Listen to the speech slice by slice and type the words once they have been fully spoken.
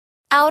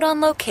Out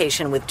on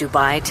location with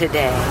Dubai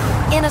today,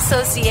 in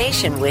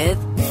association with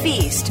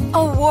Feast,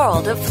 a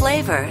world of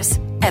flavors,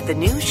 at the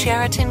new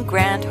Sheraton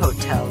Grand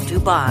Hotel,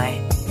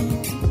 Dubai.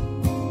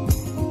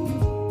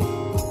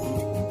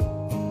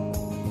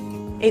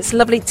 It's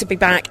lovely to be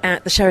back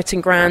at the Sheraton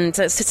Grand,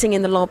 sitting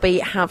in the lobby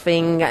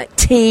having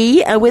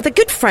tea with a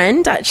good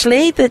friend,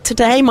 actually.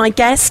 Today, my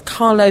guest,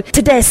 Carlo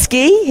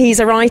Tedeschi. He's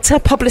a writer,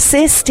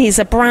 publicist. He's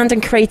a brand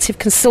and creative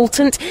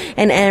consultant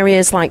in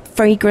areas like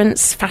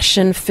fragrance,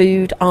 fashion,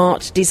 food,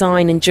 art,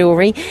 design and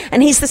jewellery.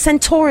 And he's the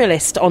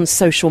editorialist on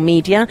social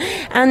media.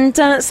 And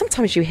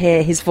sometimes you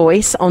hear his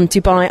voice on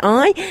Dubai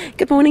Eye.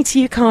 Good morning to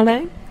you,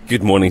 Carlo.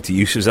 Good morning to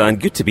you, Suzanne.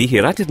 Good to be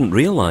here. I didn't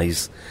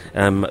realise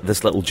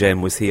this little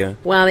gem was here.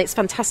 Well, it's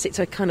fantastic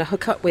to kind of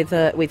hook up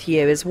with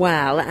you as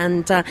well.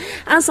 And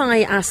as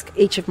I ask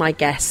each of my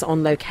guests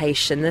on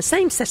location the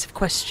same set of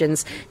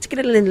questions to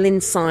get a little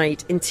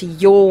insight into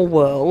your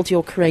world,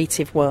 your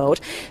creative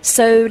world.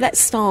 So let's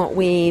start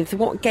with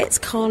what gets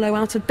Carlo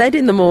out of bed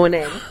in the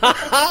morning.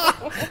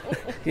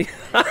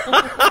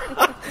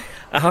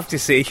 I have to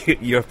say,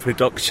 your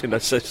production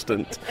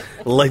assistant,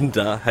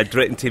 Linda, had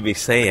written to me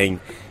saying,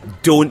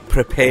 don't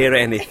prepare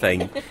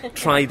anything,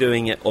 try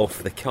doing it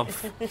off the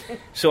cuff.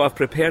 So I've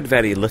prepared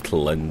very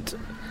little, and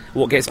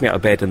what gets me out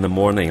of bed in the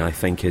morning, I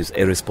think, is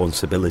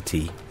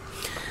irresponsibility.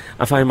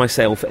 I find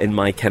myself in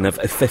my kind of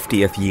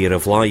 50th year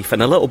of life,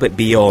 and a little bit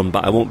beyond,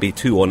 but I won't be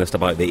too honest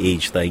about the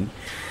age thing.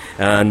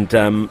 And,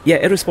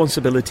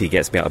 irresponsibility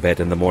gets me out of bed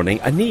in the morning.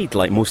 I need,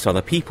 like most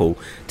other people,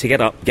 to get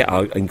up, get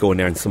out and go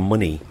and earn some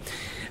money.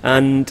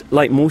 And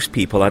like most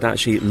people, I'd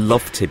actually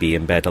love to be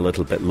in bed a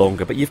little bit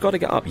longer, but you've got to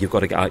get up, you've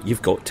got to get out,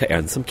 you've got to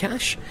earn some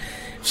cash.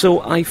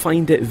 So I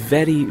find it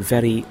very,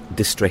 very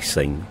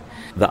distressing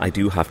that I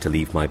do have to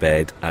leave my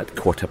bed at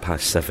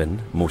 7:15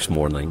 most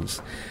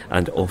mornings,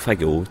 and off I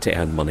go to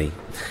earn money.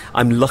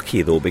 I'm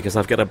lucky though, because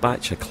I've got a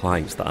batch of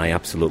clients that I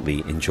absolutely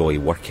enjoy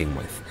working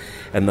with,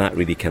 and that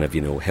really kind of,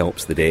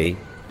 helps the day.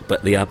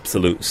 But the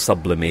absolute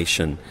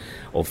sublimation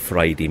of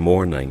Friday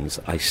mornings,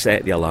 I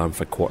set the alarm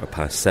for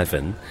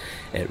 7:15,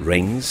 it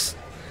rings,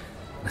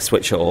 I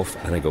switch it off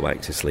and I go back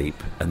to sleep,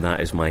 and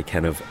that is my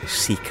kind of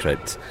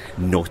secret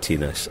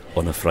naughtiness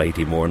on a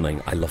Friday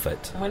morning. I love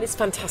it. Well, it's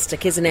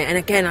fantastic, isn't it? And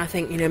again, I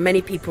think,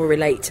 many people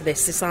relate to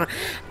this. It's like,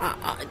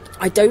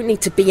 I don't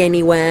need to be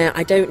anywhere,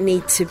 I don't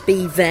need to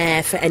be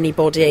there for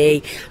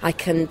anybody,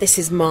 this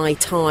is my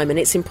time, and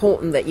it's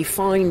important that you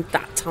find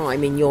that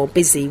time in your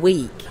busy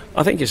week.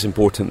 I think it's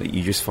important that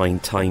you just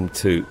find time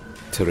to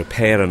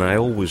repair, and I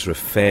always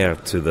refer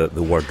to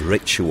the word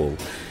ritual.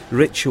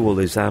 Ritual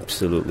is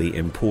absolutely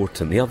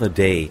important. The other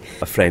day,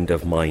 a friend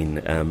of mine,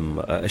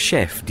 a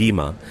chef,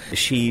 Dima,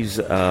 she's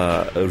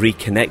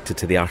reconnected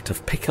to the art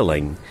of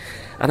pickling.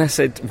 And I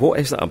said, what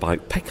is that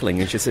about pickling?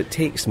 And she said, it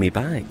takes me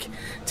back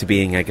to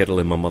being a girl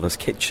in my mother's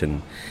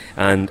kitchen.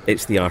 And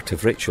it's the art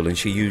of ritual, and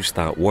she used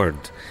that word.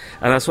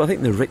 And so I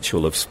think the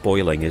ritual of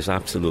spoiling is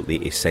absolutely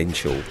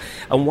essential.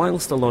 And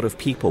whilst a lot of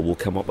people will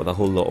come up with a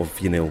whole lot of,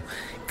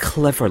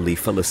 cleverly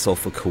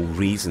philosophical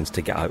reasons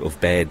to get out of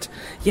bed,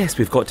 yes,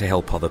 we've got to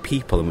help other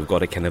people, and we've got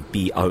to kind of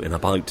be out and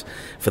about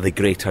for the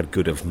greater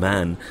good of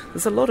man.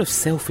 There's a lot of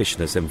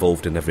selfishness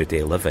involved in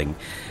everyday living.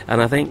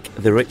 And I think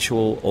the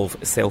ritual of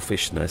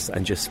selfishness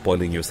and just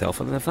spoiling yourself,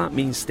 and if that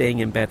means staying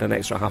in bed an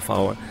extra half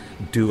hour,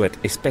 do it,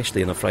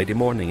 especially on a Friday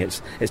morning.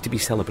 It's to be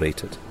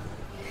celebrated.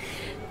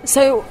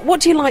 So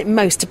what do you like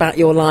most about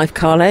your life,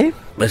 Carlo?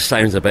 This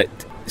sounds a bit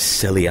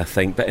silly, I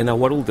think, but in a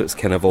world that's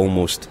kind of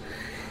almost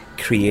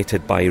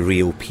created by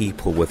real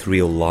people with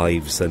real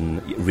lives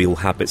and real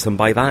habits, and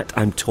by that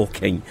I'm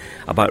talking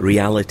about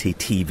reality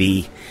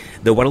TV,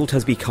 the world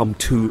has become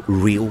too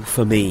real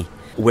for me.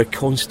 We're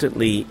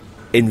constantly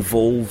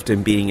involved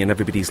in being in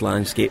everybody's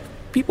landscape.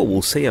 People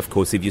will say, of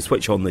course, if you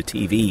switch on the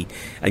TV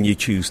and you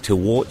choose to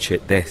watch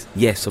it,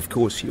 yes, of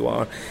course you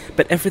are.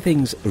 But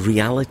everything's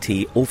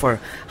reality over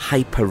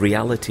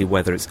hyper-reality,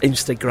 whether it's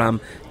Instagram,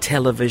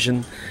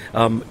 television,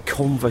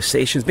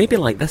 conversations, maybe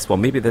like this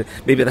one, maybe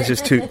this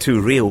is too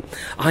real.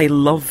 I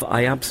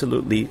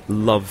absolutely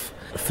love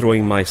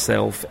throwing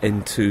myself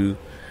into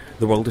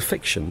the world of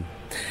fiction.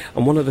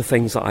 And one of the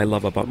things that I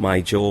love about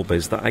my job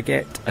is that I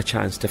get a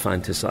chance to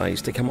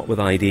fantasize, to come up with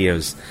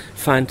ideas,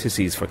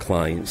 fantasies for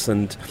clients,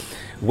 and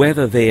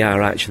whether they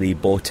are actually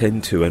bought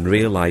into and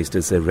realised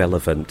is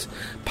irrelevant.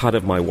 Part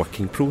of my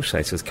working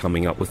process is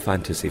coming up with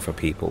fantasy for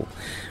people.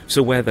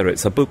 So whether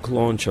it's a book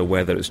launch or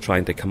whether it's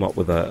trying to come up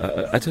with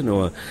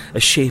a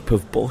shape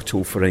of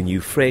bottle for a new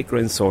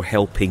fragrance or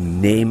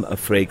helping name a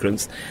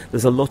fragrance,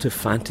 there's a lot of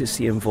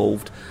fantasy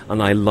involved,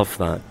 and I love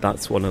that.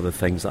 That's one of the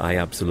things that I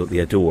absolutely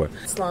adore.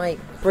 It's like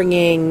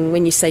bringing,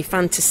 when you say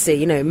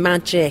fantasy,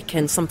 magic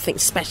and something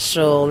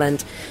special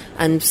and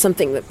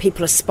something that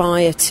people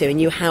aspire to,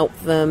 and you help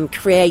them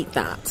create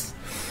that.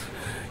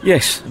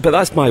 Yes, but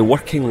that's my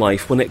working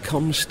life. When it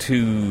comes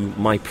to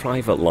my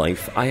private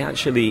life,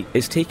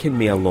 it's taken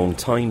me a long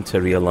time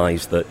to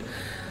realise that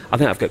I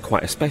think I've got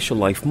quite a special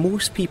life.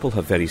 Most people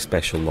have very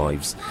special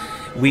lives.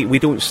 We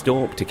don't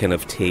stop to kind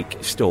of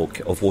take stock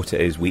of what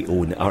it is we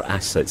own, our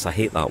assets. I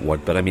hate that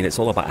word, but I mean, it's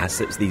all about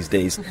assets these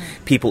days.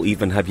 People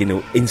even have,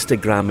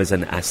 Instagram as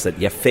an asset,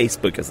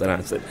 Facebook as an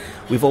asset.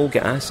 We've all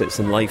got assets,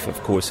 and life,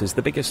 of course, is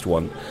the biggest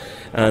one.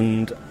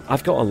 And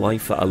I've got a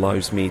life that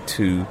allows me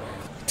to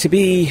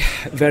be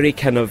very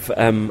kind of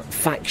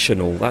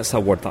factional. That's a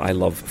word that I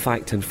love,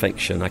 fact and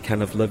fiction. I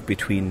kind of live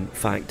between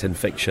fact and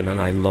fiction,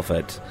 and I love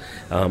it.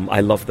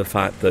 I love the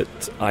fact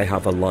that I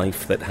have a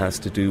life that has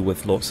to do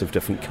with lots of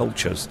different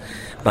cultures.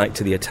 Back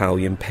to the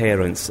Italian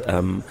parents,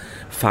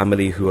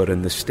 family who are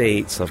in the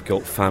States. I've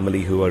got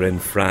family who are in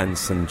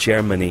France and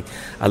Germany.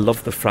 I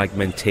love the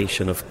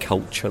fragmentation of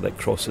culture that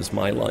crosses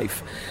my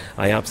life.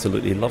 I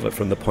absolutely love it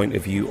from the point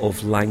of view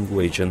of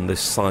language and the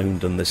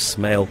sound and the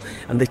smell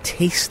and the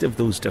taste of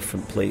those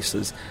different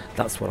places.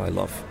 That's what I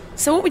love.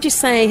 So what would you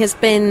say has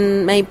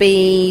been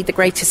maybe the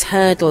greatest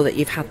hurdle that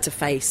you've had to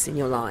face in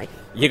your life?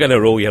 You're going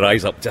to roll your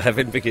eyes up to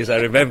heaven, because I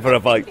remember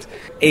about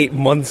 8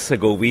 months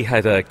ago we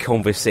had a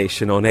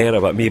conversation on air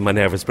about me and my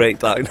nervous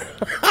breakdown.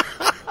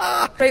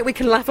 Great, we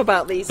can laugh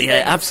about these things.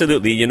 Yeah,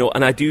 absolutely,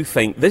 and I do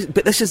think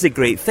this is the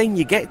great thing.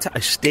 You get to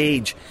a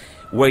stage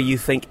where you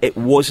think it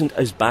wasn't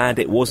as bad,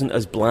 it wasn't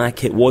as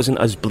black, it wasn't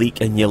as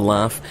bleak, and you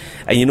laugh,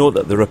 and you know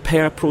that the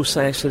repair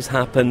process has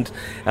happened,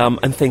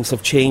 and things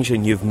have changed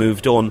and you've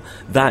moved on.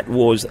 That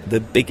was the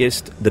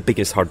biggest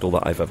hurdle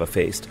that I've ever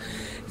faced.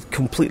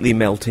 Completely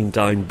melting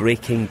down,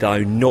 breaking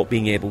down, not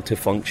being able to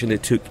function.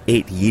 It took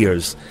 8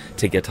 years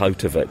to get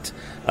out of it,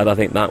 and I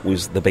think that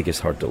was the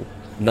biggest hurdle.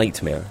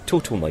 Nightmare,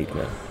 total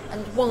nightmare.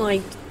 And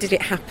why did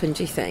it happen,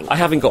 do you think? I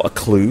haven't got a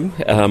clue.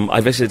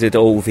 I visited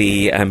all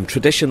the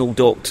traditional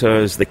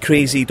doctors, the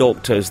crazy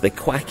doctors, the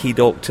quacky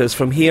doctors,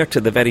 from here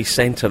to the very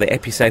centre, the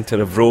epicentre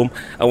of Rome.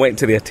 I went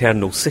to the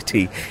Eternal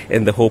City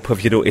in the hope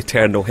of,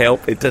 eternal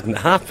help. It didn't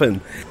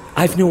happen.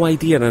 I've no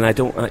idea, and I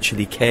don't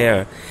actually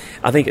care.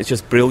 I think it's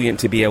just brilliant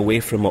to be away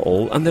from it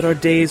all. And there are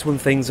days when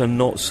things are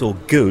not so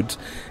good,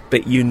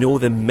 but you know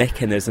the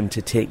mechanism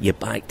to take you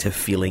back to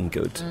feeling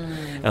good.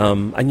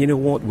 And you know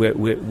what?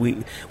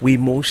 We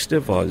most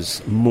of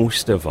us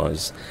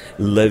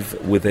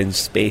live within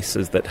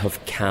spaces that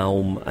have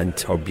calm and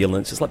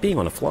turbulence. It's like being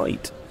on a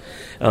flight.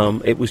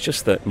 It was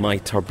just that my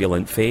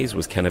turbulent phase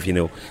was kind of,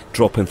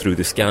 dropping through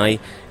the sky,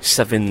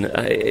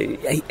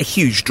 a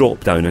huge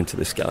drop down into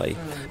the sky.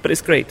 But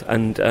it's great,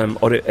 and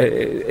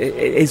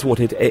it is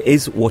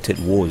what it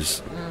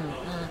was.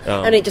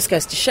 And it just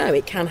goes to show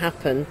it can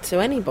happen to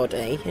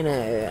anybody,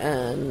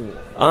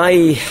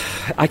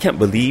 I can't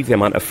believe the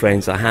amount of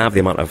friends I have,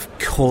 the amount of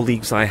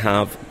colleagues I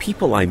have,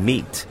 people I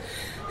meet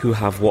who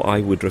have what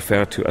I would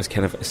refer to as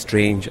kind of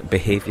strange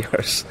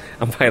behaviours.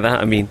 And by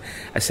that I mean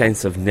a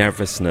sense of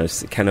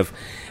nervousness, kind of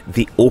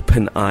the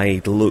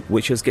open-eyed look,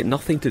 which has got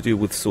nothing to do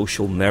with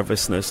social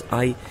nervousness.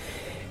 I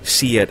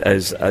see it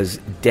as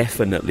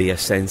definitely a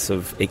sense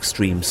of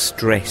extreme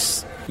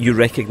stress. You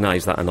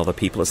recognise that in other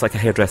people. It's like a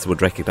hairdresser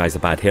would recognise a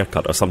bad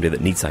haircut or somebody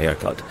that needs a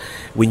haircut.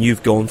 When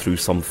you've gone through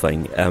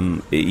something,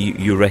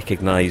 you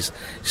recognise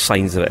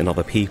signs of it in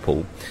other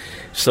people.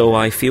 So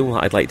I feel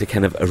I'd like to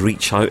kind of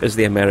reach out, as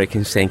the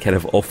Americans say, and kind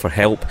of offer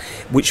help,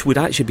 which would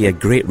actually be a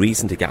great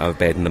reason to get out of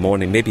bed in the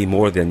morning, maybe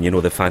more than,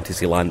 the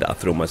fantasy land that I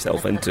throw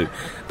myself into.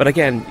 But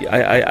again,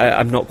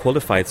 I'm not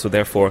qualified, so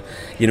therefore,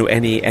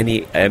 any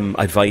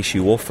advice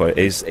you offer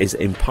is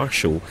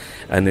impartial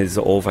and is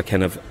of a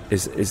kind of,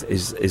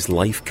 is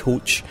life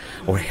coach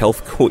or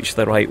health coach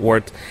the right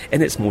word,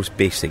 in its most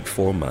basic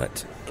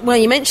format. Well,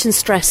 you mentioned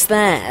stress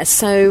there,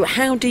 so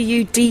how do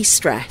you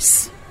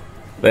de-stress?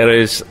 There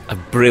is a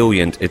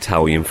brilliant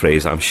Italian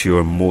phrase I'm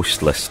sure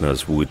most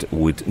listeners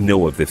would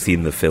know if they've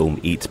seen the film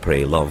Eat,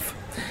 Pray, Love.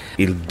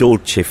 Il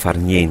dolce far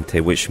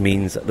niente, which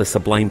means the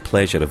sublime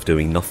pleasure of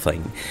doing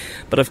nothing.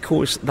 But of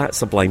course, that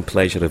sublime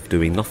pleasure of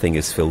doing nothing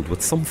is filled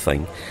with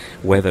something,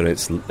 whether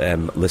it's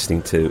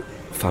listening to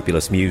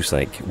fabulous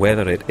music,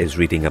 whether it is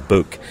reading a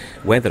book,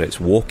 whether it's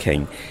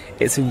walking.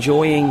 It's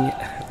enjoying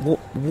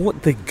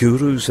what the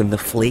gurus and the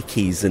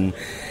flakies and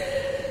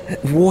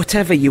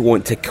whatever you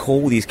want to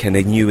call these kind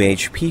of new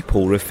age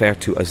people refer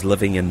to as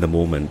living in the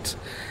moment.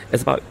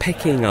 It's about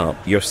picking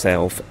up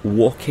yourself,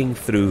 walking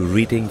through,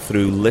 reading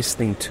through,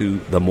 listening to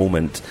the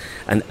moment,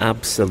 and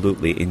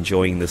absolutely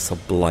enjoying the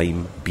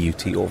sublime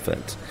beauty of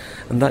it.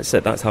 And that's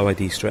it. That's how I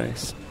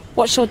de-stress.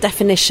 What's your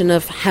definition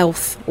of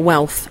health,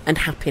 wealth and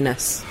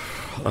happiness?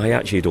 I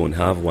actually don't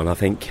have one. I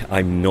think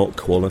I'm not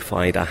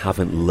qualified. I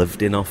haven't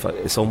lived enough.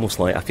 It's almost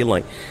like, I feel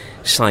like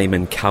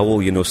Simon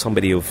Cowell,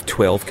 somebody of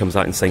 12 comes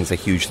out and sings a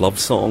huge love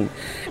song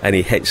and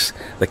he hits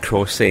the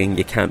cross saying,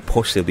 you can't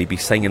possibly be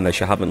singing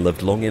this, you haven't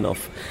lived long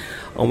enough.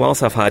 And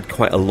whilst I've had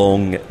quite a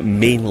long,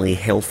 mainly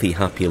healthy,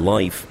 happy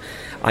life,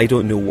 I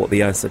don't know what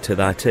the answer to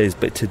that is.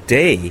 But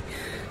today,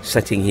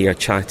 sitting here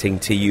chatting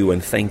to you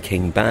and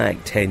thinking back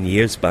 10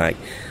 years back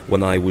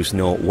when I was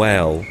not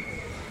well,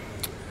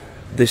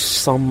 the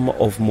sum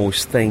of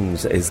most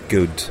things is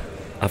good.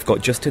 I've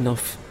got just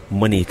enough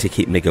money to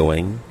keep me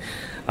going.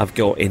 I've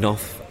got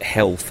enough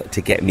health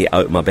to get me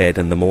out of my bed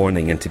in the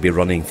morning and to be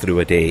running through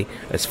a day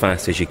as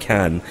fast as you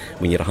can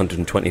when you're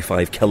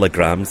 125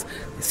 kilograms,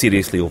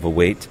 seriously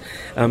overweight.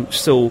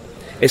 So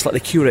it's like the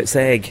curate's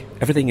egg.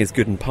 Everything is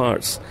good in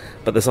parts,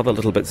 but there's other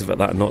little bits of it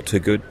that are not too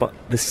good. But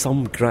the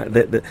sum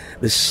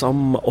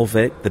of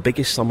it, the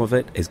biggest sum of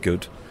it, is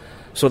good.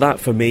 So that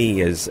for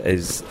me is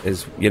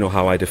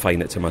how I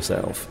define it to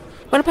myself.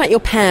 What about your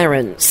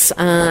parents?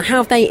 How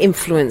have they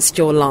influenced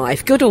your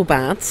life, good or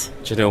bad?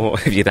 Do you know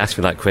what? If you'd asked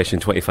me that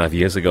question 25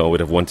 years ago, I would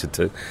have wanted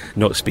to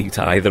not speak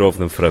to either of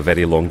them for a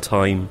very long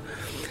time.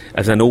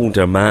 As an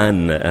older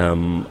man,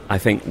 I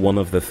think one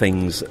of the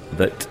things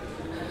that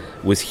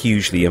was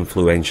hugely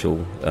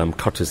influential,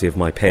 courtesy of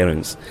my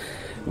parents,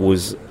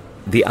 was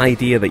the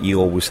idea that you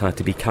always had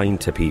to be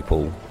kind to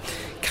people.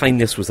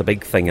 Kindness was a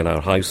big thing in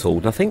our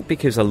household, and I think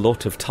because a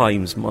lot of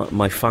times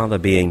my father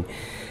being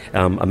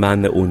a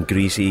man that owned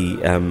Greasy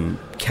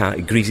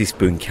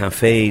Spoon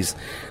cafes,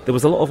 there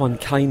was a lot of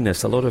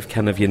unkindness, a lot of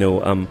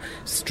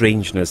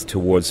strangeness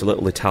towards a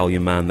little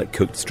Italian man that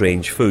cooked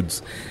strange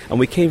foods. And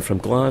we came from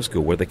Glasgow,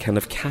 where the kind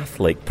of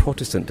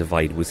Catholic-Protestant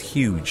divide was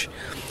huge.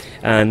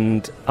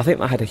 And I think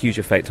that had a huge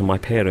effect on my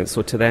parents,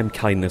 so to them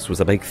kindness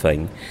was a big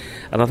thing.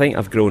 And I think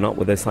I've grown up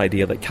with this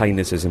idea that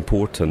kindness is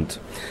important.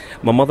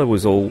 My mother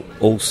was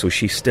also,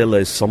 she still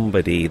is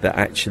somebody that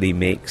actually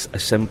makes a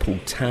simple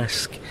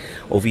task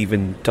of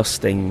even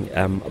dusting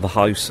the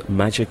house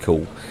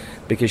magical,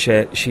 because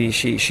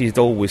she'd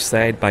always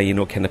said by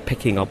kind of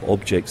picking up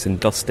objects and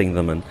dusting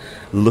them and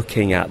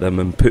looking at them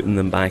and putting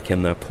them back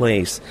in their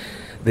place,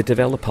 they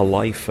develop a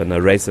life and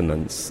a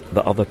resonance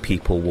that other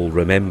people will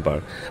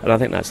remember. And I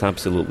think that's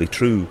absolutely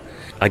true.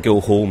 I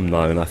go home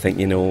now and I think,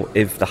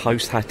 if the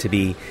house had to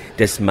be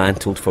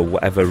dismantled for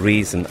whatever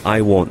reason, I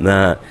want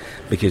that,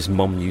 because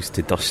Mum used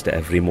to dust it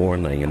every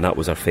morning and that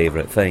was her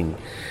favourite thing.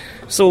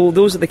 So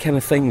those are the kind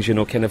of things,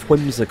 kind of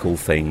whimsical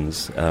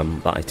things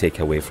that I take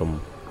away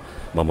from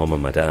my mum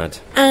and my dad.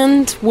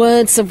 And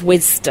words of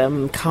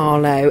wisdom,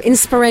 Carlo,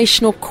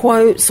 inspirational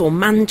quotes or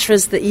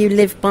mantras that you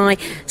live by,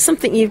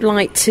 something you'd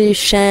like to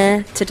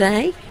share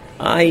today?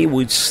 I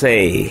would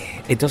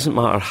say it doesn't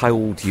matter how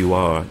old you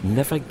are,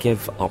 never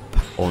give up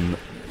on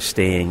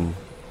staying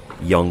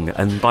young.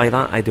 And by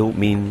that I don't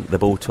mean the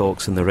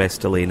Botox and the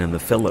Restylane and the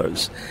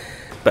fillers,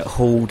 but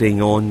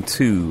holding on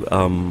to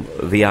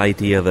the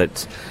idea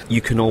that you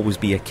can always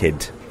be a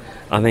kid.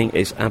 I think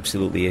it's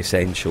absolutely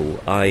essential.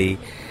 I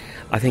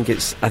think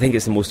it's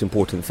the most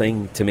important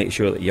thing, to make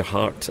sure that your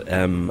heart,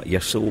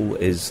 your soul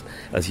is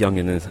as young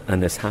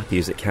and as happy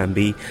as it can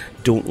be.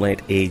 Don't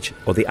let age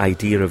or the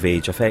idea of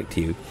age affect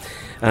you.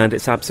 And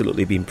it's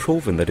absolutely been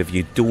proven that if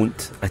you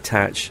don't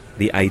attach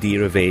the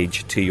idea of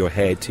age to your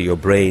head, to your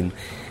brain,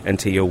 and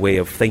to your way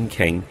of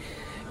thinking,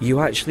 you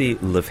actually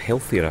live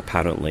healthier,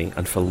 apparently,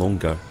 and for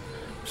longer.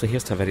 So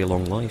here's to a very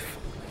long life.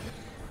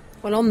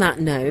 Well, on that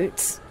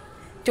note,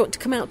 do you want to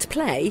come out to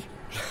play?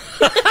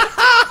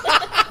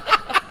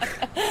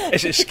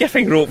 Is it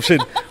skipping ropes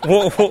and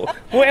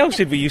what else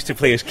did we used to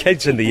play as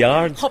kids in the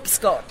yard?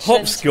 Hopscotch.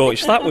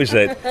 Hopscotch, that was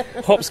it.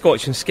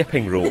 Hopscotch and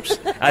skipping ropes.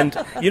 And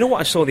you know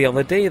what I saw the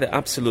other day that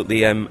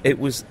absolutely it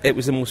was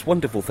the most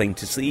wonderful thing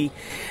to see.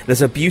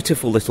 There's a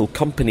beautiful little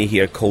company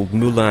here called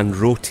Moulin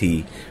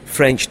Roti,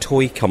 French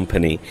toy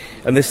company,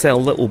 and they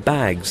sell little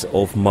bags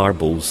of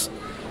marbles.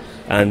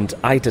 And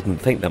I didn't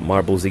think that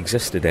marbles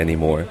existed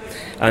anymore.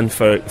 And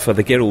for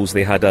the girls,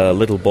 they had a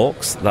little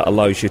box that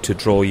allows you to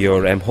draw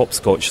your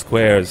hopscotch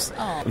squares.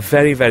 Oh.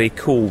 Very, very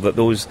cool that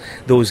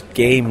those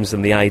games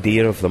and the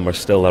idea of them are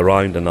still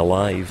around and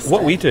alive.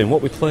 What are we doing? What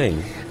are we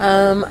playing?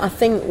 I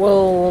think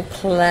we'll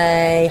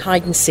play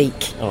hide and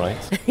seek. All right.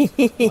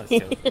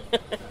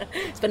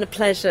 It's been a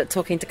pleasure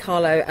talking to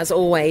Carlo, as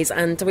always,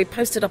 and we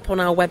posted up on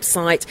our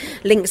website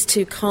links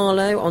to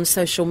Carlo on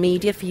social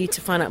media for you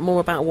to find out more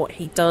about what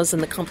he does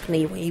and the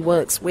company he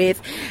works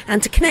with,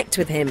 and to connect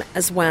with him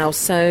as well.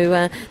 So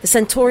the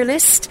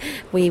editorialist,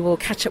 we will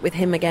catch up with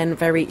him again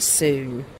very soon.